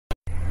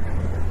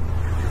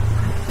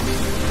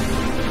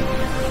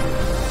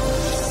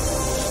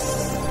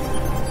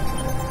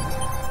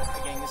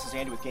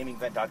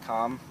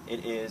GamingVent.com.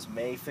 It is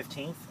May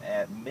 15th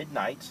at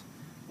midnight.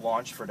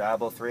 Launch for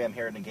Diablo 3. I'm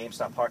here in the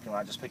Gamestop parking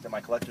lot. Just picked up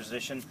my collector's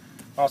edition.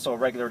 Also a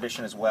regular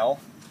edition as well.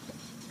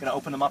 Gonna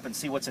open them up and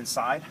see what's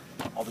inside.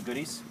 All the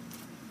goodies.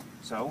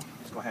 So,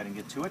 let's go ahead and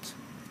get to it.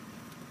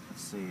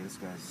 Let's see, this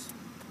guy's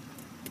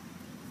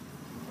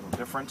a little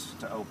different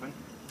to open.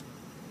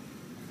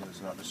 Do this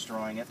without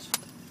destroying it.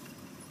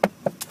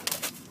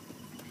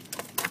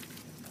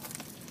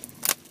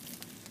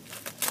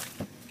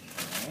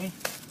 Okay.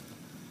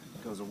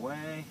 Goes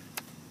away.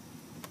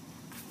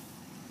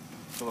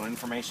 It's a little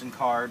information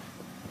card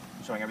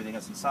showing everything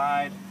that's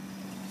inside.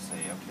 Say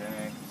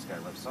okay, this guy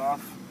rips off.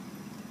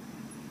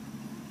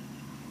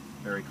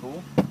 Very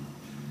cool.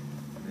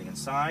 Everything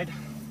inside.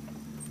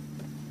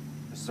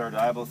 This is our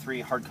Diablo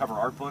 3 hardcover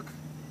art book.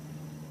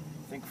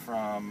 I think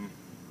from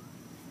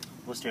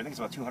list here, I think it's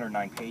about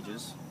 209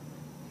 pages.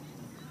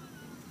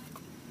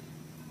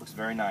 Looks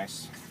very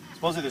nice.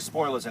 Supposedly there's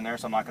spoilers in there,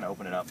 so I'm not going to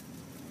open it up.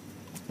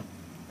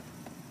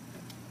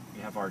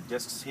 We have our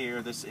discs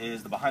here. This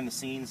is the behind the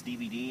scenes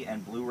DVD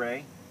and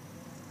Blu-ray.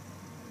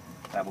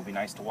 That will be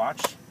nice to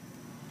watch.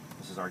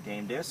 This is our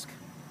game disc.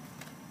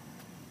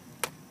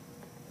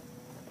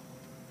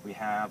 We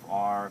have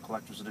our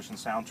collector's edition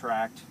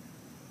soundtrack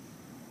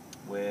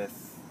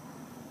with,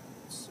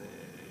 let's see,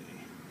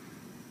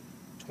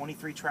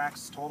 23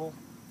 tracks total.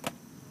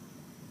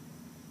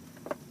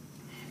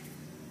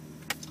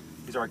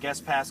 These are our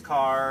guest pass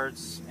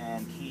cards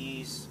and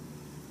keys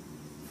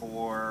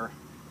for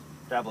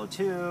Diablo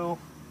 2,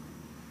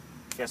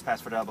 guest pass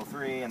for Diablo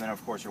 3, and then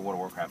of course your World of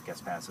Warcraft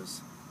guest passes,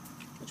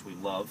 which we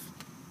love.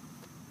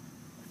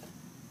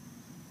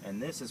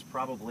 And this is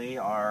probably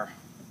our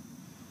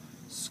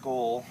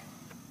skull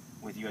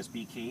with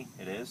USB key.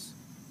 It is.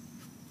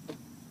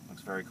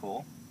 Looks very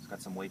cool. It's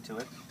got some weight to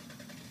it.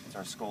 It's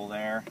our skull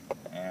there,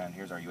 and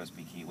here's our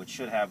USB key, which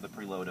should have the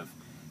preload of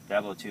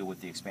Diablo 2 with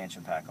the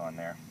expansion pack on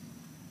there.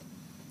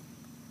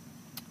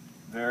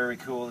 Very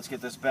cool. Let's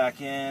get this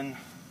back in.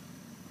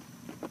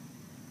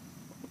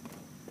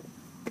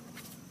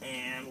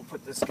 And we'll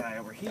put this guy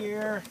over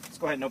here. Let's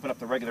go ahead and open up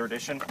the regular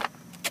edition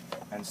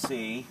and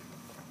see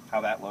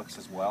how that looks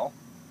as well.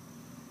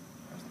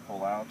 There's the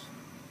pull out.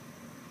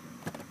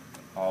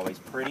 Always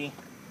pretty.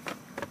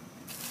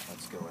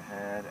 Let's go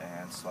ahead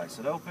and slice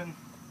it open.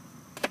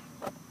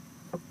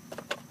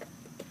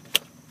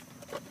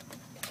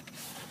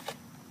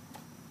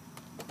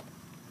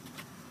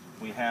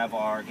 We have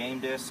our game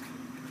disc,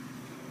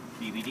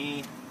 DVD,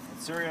 and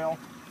serial.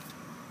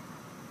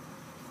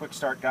 Quick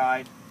start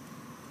guide.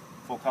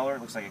 Full color.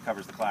 It looks like it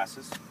covers the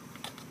classes.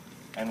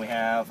 And we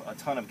have a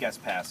ton of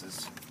guest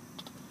passes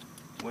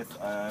with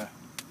a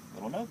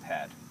little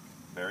notepad.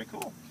 Very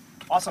cool.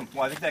 Awesome.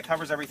 Well, I think that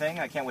covers everything.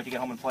 I can't wait to get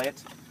home and play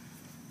it.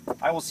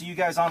 I will see you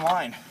guys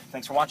online.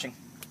 Thanks for watching.